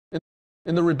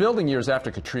In the rebuilding years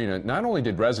after Katrina, not only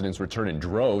did residents return in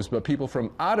droves, but people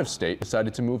from out of state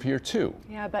decided to move here too.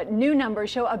 Yeah, but new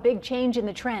numbers show a big change in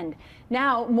the trend.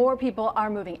 Now, more people are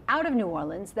moving out of New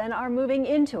Orleans than are moving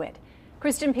into it.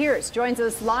 Kristen Pierce joins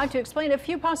us live to explain a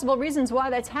few possible reasons why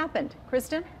that's happened.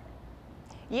 Kristen?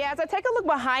 Yeah, as I take a look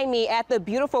behind me at the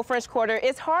beautiful French Quarter,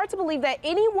 it's hard to believe that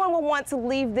anyone would want to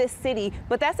leave this city,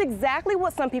 but that's exactly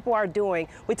what some people are doing.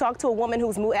 We talked to a woman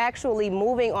who's actually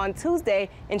moving on Tuesday,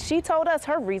 and she told us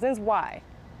her reasons why.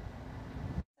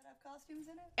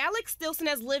 Alex Stilson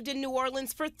has lived in New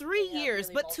Orleans for 3 years,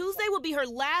 but Tuesday will be her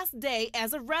last day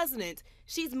as a resident.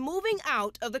 She's moving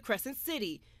out of the Crescent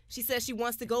City. She says she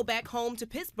wants to go back home to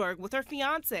Pittsburgh with her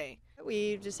fiance.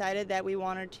 We decided that we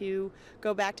wanted to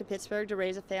go back to Pittsburgh to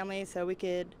raise a family so we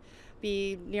could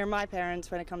be near my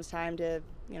parents when it comes time to,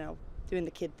 doing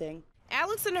the kid thing.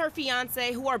 Alex and her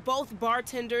fiance, who are both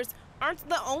bartenders, aren't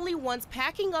the only ones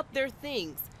packing up their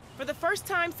things. For the first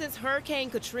time since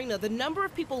Hurricane Katrina, the number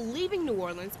of people leaving New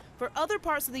Orleans for other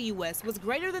parts of the U.S. was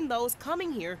greater than those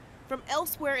coming here from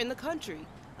elsewhere in the country,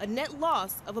 a net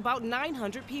loss of about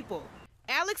 900 people.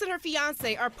 Alex and her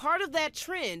fiance are part of that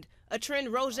trend, a trend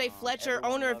Roger Fletcher,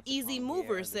 owner of Easy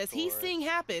Movers, says he's seeing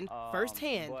happen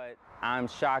firsthand. But I'm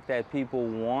shocked that people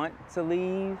want to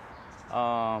leave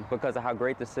because of how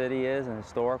great the city is and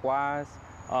historic-wise.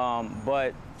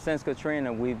 But since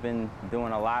Katrina, we've been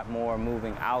doing a lot more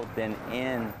moving out than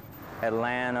in.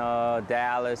 Atlanta,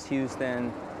 Dallas,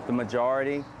 Houston, the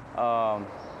majority,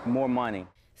 more money.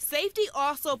 Safety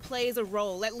also plays a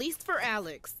role, at least for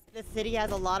Alex. The city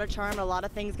has a lot of charm, a lot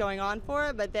of things going on for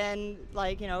it, but then,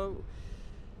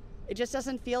 it just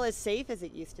doesn't feel as safe as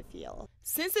it used to feel.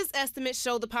 Census estimates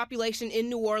show the population in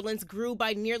New Orleans grew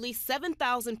by nearly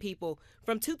 7,000 people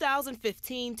from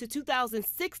 2015 to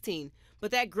 2016,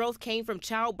 but that growth came from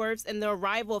childbirths and the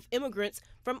arrival of immigrants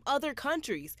from other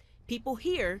countries. People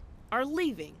here are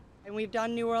leaving. And we've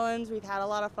done New Orleans, we've had a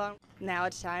lot of fun. Now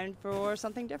it's time for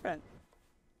something different.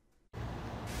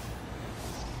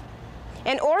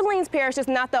 And Orleans Parish is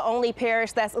not the only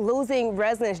parish that's losing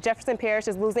residents. Jefferson Parish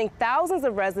is losing thousands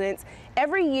of residents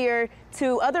every year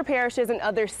to other parishes in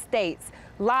other states.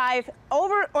 Live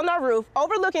over on our roof,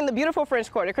 overlooking the beautiful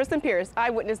French Quarter, Kristen Pierce,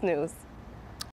 Eyewitness News.